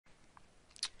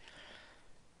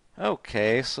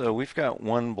Okay, so we've got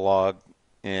one blog,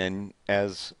 and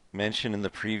as mentioned in the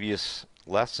previous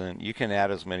lesson, you can add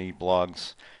as many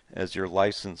blogs as your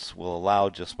license will allow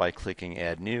just by clicking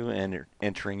Add New and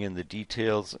entering in the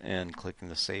details and clicking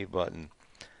the Save button.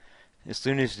 As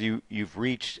soon as you've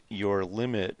reached your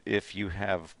limit, if you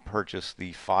have purchased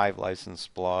the 5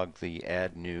 licensed blog, the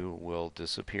Add New will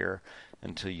disappear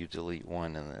until you delete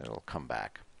one and then it'll come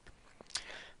back.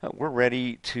 We're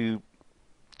ready to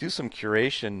do some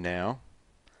curation now.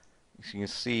 As you can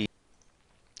see,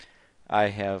 I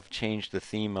have changed the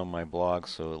theme on my blog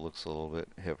so it looks a little bit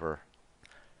hipper.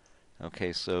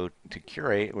 Okay, so to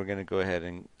curate, we're going to go ahead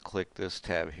and click this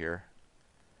tab here.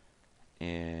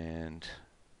 And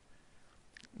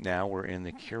now we're in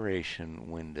the curation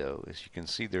window. As you can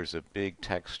see, there's a big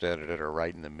text editor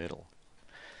right in the middle.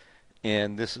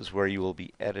 And this is where you will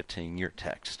be editing your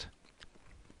text.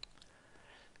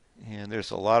 And there's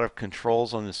a lot of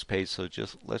controls on this page, so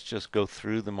let's just go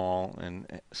through them all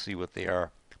and see what they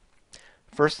are.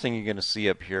 First thing you're going to see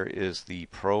up here is the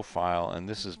profile, and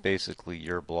this is basically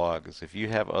your blog. If you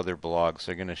have other blogs,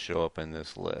 they're going to show up in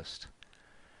this list.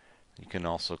 You can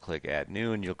also click Add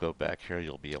New, and you'll go back here.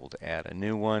 You'll be able to add a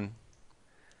new one.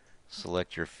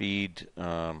 Select your feed,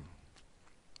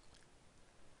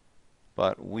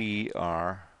 but we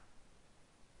are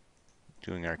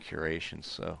doing our curation,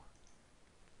 so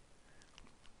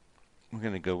we're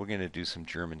going to do some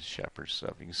German Shepherd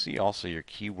stuff. You can see also your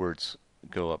keywords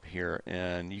go up here,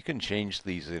 and you can change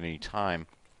these at any time.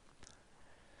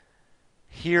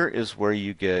 Here is where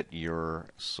you get your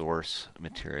source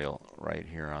material right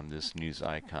here on this news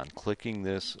icon. Clicking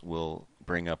this will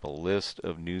bring up a list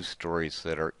of news stories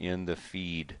that are in the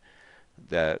feed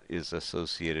that is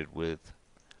associated with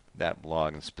that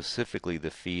blog, and specifically the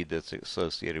feed that's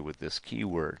associated with this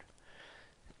keyword.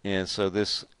 And so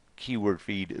this keyword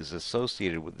feed is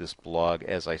associated with this blog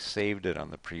as I saved it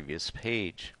on the previous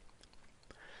page.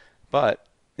 But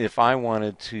if I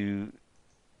wanted to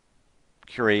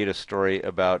curate a story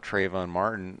about Trayvon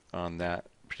Martin on that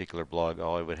particular blog,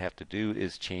 all I would have to do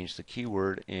is change the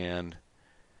keyword, and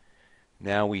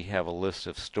now we have a list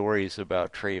of stories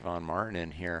about Trayvon Martin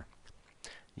in here.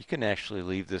 You can actually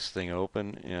leave this thing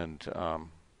open and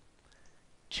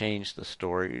change the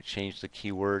story, change the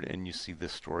keyword, and you see the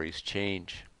stories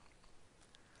change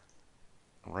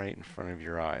right in front of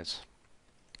your eyes.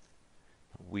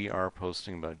 We are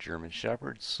posting about German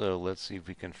Shepherds, so let's see if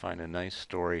we can find a nice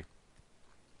story.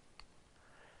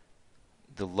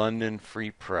 The London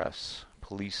Free Press.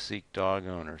 Police seek dog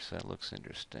owners. That looks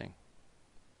interesting.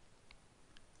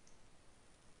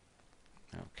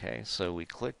 Okay, so we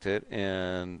clicked it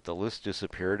and the list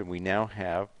disappeared, and we now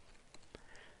have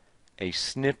a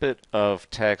snippet of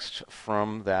text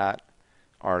from that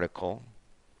article.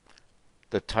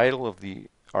 The title of the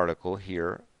article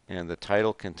here, and the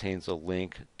title contains a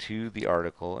link to the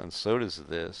article, and so does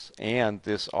this, and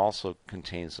this also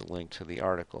contains a link to the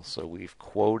article. So we've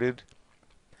quoted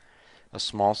a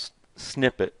small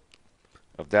snippet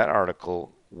of that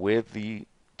article with the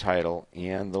title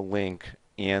and the link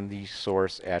and the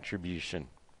source attribution.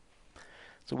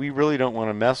 So we really don't want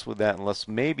to mess with that unless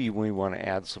maybe we want to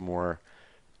add some more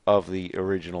of the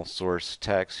original source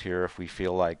text here if we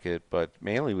feel like it, but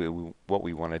mainly what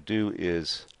we want to do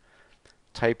is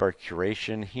type our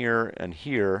curation here and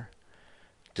here,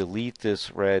 delete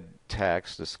this red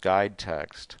text, this guide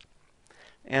text,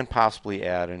 and possibly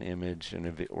add an image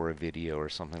or a video or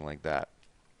something like that.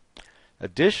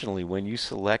 Additionally, when you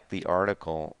select the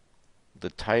article, the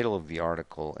title of the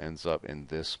article ends up in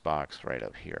this box right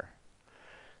up here.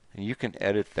 And you can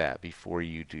edit that before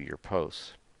you do your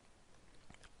post.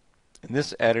 And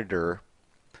this editor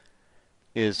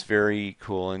is very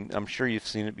cool, and I'm sure you've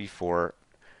seen it before.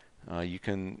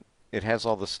 It has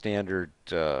all the standard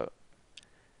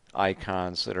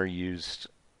icons that are used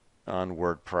on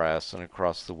WordPress and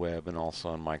across the web and also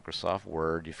on Microsoft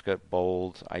Word. You've got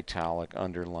bold, italic,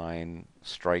 underline,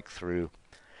 strike through,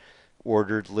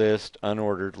 ordered list,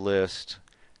 unordered list.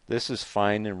 This is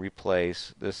find and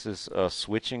replace. This is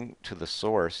switching to the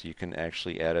source. You can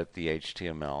actually edit the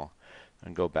HTML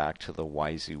and go back to the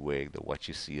WYSIWYG, the what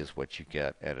you see is what you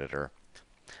get editor.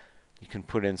 You can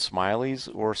put in smileys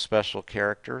or special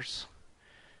characters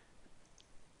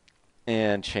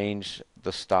and change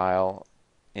the style,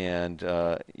 and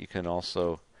you can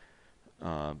also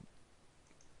add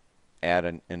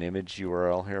an image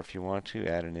URL here if you want to,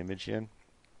 add an image in,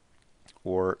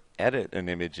 or edit an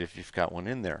image if you've got one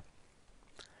in there.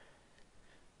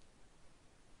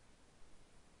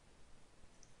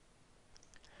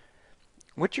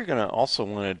 What you're going to also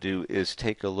want to do is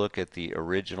take a look at the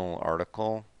original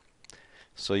article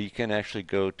So you can actually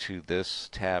go to this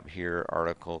tab here,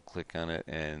 article, click on it,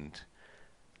 and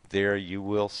there you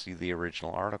will see the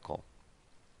original article.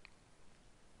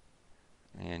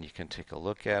 And you can take a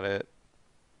look at it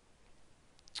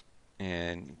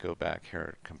and go back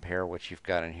here, compare what you've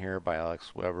got in here by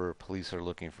Alex Weber. Police are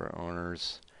looking for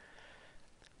owners.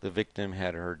 The victim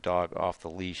had her dog off the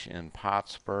leash in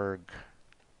Pottsburg.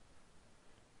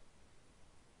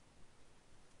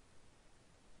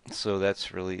 So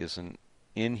that's really isn't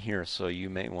in here, so you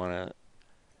may want to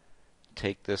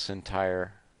take this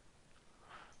entire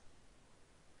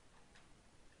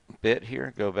bit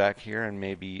here, go back here, and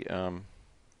maybe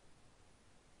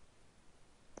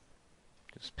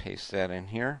just paste that in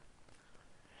here.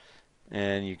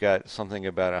 And you got something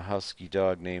about a husky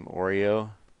dog named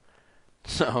Oreo.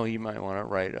 So you might want to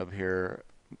write up here,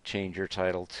 change your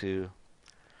title to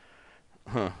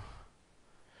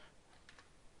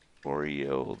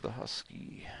Oreo the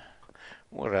husky,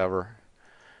 whatever.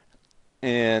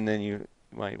 And then you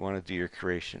might want to do your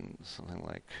curation, something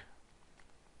like,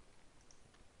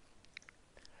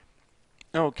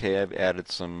 okay, I've added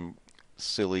some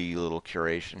silly little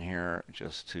curation here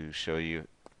just to show you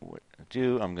what to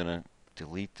do. I'm going to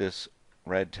delete this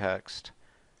red text,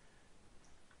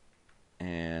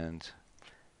 and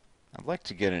I'd like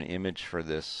to get an image for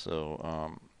this, so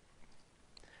I'm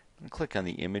going to click on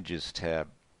the Images tab.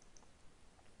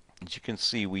 As you can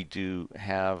see, we do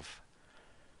have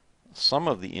some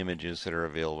of the images that are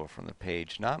available from the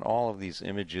page. Not all of these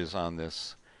images on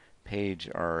this page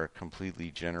are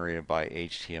completely generated by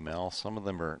HTML. Some of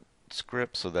them are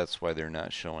script, so that's why they're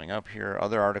not showing up here.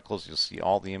 Other articles, you'll see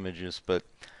all the images, but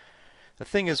the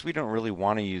thing is, we don't really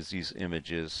want to use these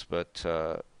images, but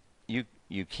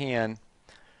you can.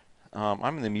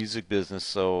 I'm in the music business,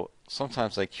 so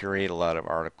sometimes I curate a lot of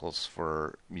articles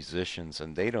for musicians,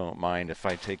 and they don't mind if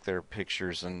I take their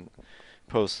pictures and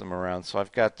post them around. So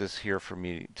I've got this here for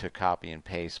me to copy and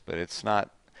paste, but it's not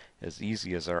as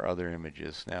easy as our other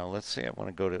images. Now let's say I want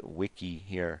to go to Wiki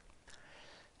here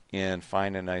and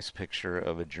find a nice picture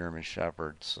of a German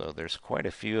Shepherd. So there's quite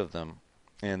a few of them,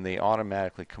 and they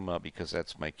automatically come up because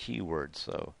that's my keyword.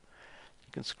 So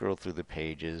you can scroll through the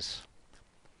pages.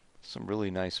 Some really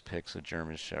nice pics of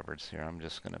German Shepherds here. I'm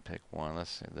just going to pick one.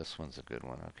 Let's see, this one's a good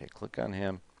one. Okay, click on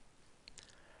him.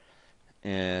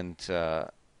 And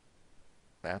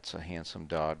that's a handsome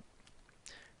dog.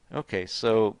 Okay,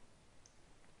 so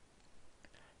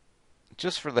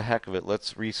just for the heck of it,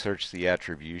 let's research the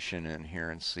attribution in here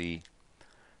and see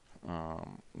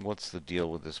what's the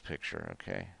deal with this picture.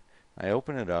 Okay, I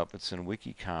open it up. It's in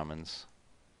Wiki Commons.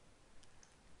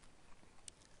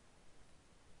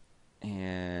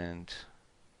 And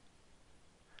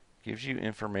gives you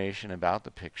information about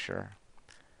the picture.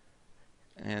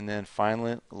 And then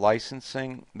finally,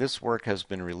 licensing. This work has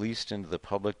been released into the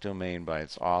public domain by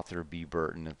its author, B.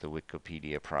 Burton, at the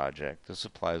Wikipedia project. This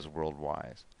applies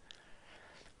worldwide.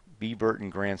 B. Burton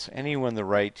grants anyone the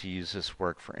right to use this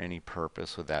work for any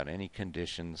purpose without any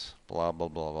conditions, blah, blah,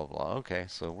 blah, blah, blah. Okay,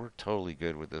 so we're totally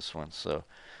good with this one. So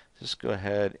just go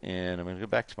ahead, and I'm going to go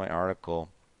back to my article.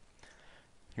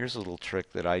 Here's a little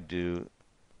trick that I do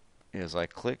is I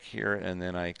click here and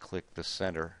then I click the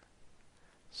center.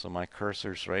 So my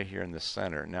cursor's right here in the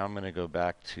center. Now I'm going to go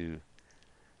back to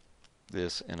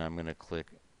this and I'm going to click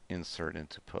Insert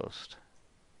into Post.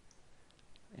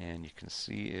 And you can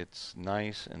see it's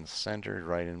nice and centered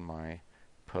right in my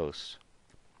post.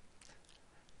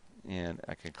 And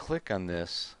I can click on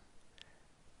this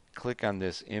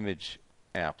image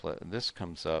applet, and this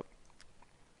comes up.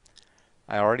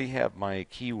 I already have my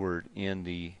keyword in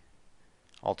the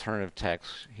alternative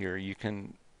text here. You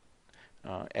can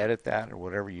edit that or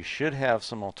whatever. You should have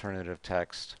some alternative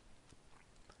text.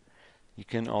 You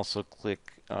can also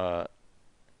click,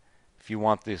 if you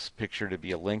want this picture to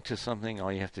be a link to something,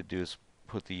 all you have to do is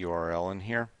put the URL in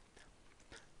here.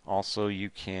 Also, you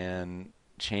can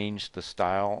change the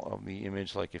style of the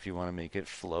image, like if you want to make it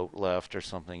float left or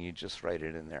something, you just write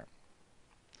it in there.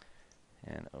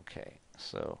 And okay,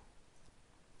 so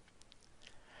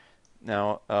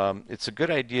now, it's a good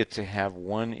idea to have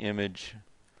one image,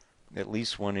 at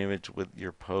least one image with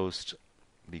your post,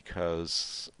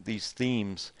 because these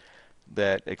themes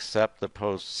that accept the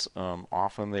posts,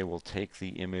 often they will take the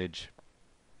image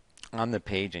on the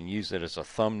page and use it as a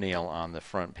thumbnail on the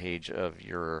front page of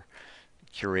your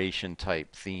curation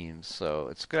type themes. So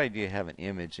it's a good idea to have an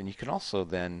image, and you can also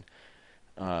then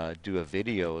do a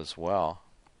video as well.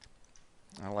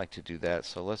 I like to do that,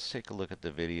 so let's take a look at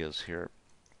the videos here.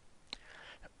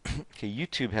 Okay,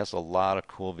 YouTube has a lot of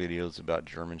cool videos about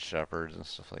German Shepherds and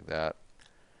stuff like that.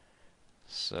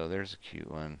 So there's a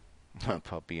cute one.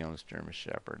 Puppy owns German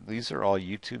Shepherd. These are all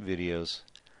YouTube videos.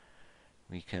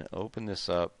 We can open this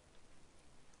up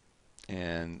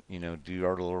and, do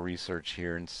our little research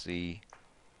here and see.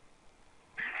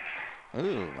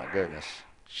 Ooh, my goodness.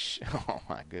 Oh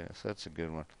my goodness, that's a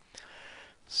good one.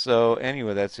 So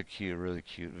anyway, that's a really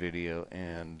cute video,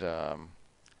 and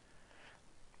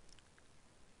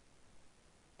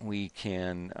we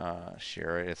can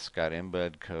share it. It's got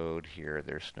embed code here.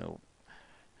 There's no,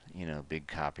 big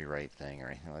copyright thing or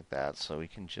anything like that. So we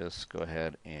can just go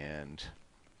ahead and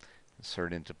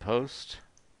insert into post.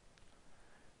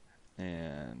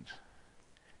 And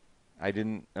I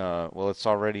didn't, well, it's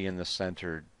already in the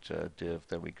centered div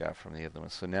that we got from the other one.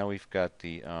 So now we've got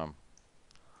the, I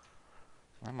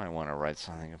might want to write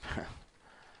something about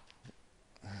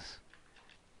this.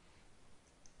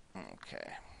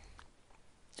 Okay.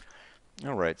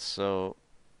 All right, so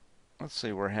let's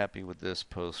say we're happy with this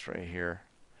post right here.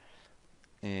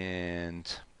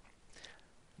 And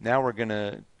now we're going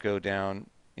to go down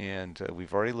and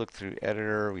we've already looked through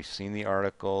editor. We've seen the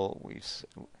article.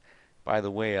 By the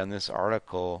way, on this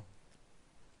article,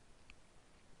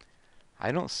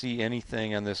 I don't see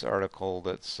anything on this article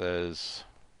that says,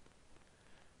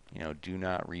 do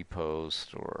not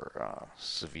repost or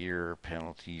severe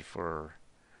penalty for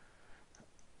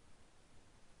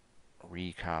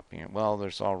recopying. Well,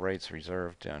 there's all rights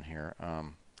reserved down here.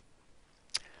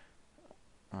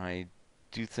 I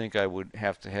do think I would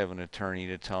have to have an attorney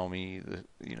to tell me,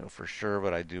 for sure,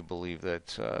 but I do believe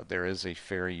that there is a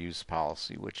fair use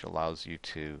policy which allows you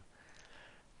to,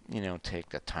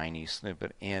 take a tiny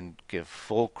snippet and give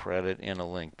full credit and a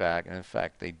link back. And in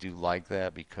fact, they do like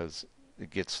that because it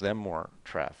gets them more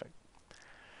traffic.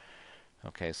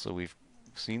 Okay, so we've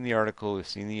seen the article, we've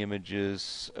seen the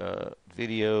images,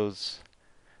 videos,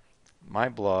 my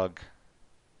blog.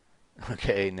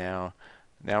 Okay, now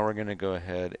we're going to go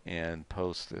ahead and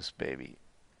post this baby.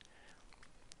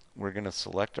 We're going to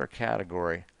select our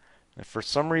category. If for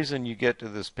some reason you get to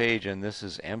this page and this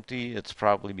is empty, it's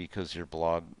probably because your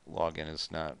blog login is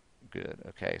not good.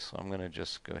 Okay, so I'm going to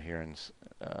just go here and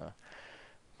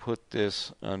put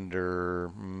this under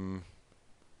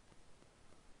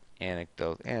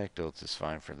anecdote. Anecdotes is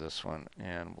fine for this one,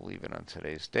 and we'll leave it on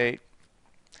today's date.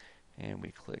 And we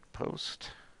click post.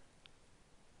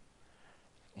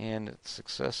 And it's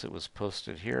success. It was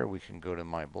posted here. We can go to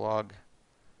my blog.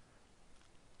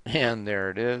 And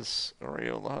there it is.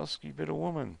 Oreo the Husky Bit of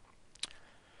Woman.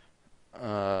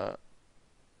 And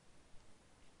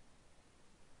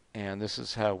this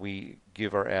is how we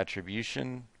give our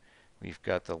attribution. We've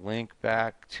got the link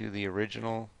back to the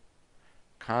original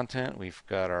content. We've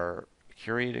got our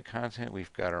curated content.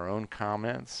 We've got our own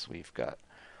comments. We've got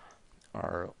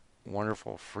our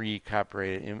wonderful free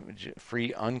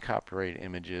uncopyrighted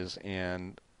images,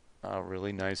 and a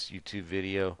really nice YouTube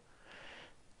video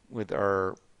with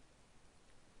our,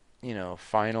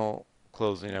 final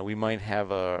closing. Now we might have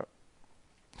a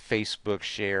Facebook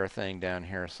share thing down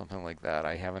here or something like that.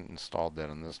 I haven't installed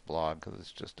that in this blog because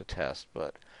it's just a test,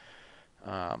 but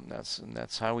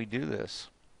that's how we do this.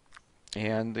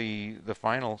 And the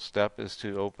final step is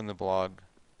to open the blog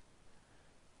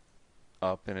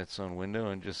up in its own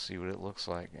window and just see what it looks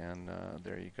like. And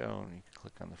there you go. And you can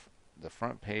click on the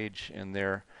front page, and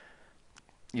there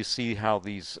you see how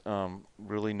these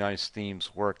really nice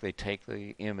themes work. They take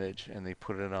the image and they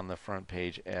put it on the front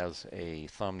page as a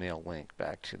thumbnail link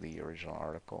back to the original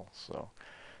article. So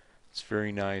it's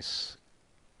very nice.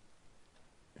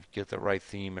 If you get the right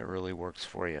theme, it really works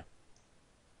for you.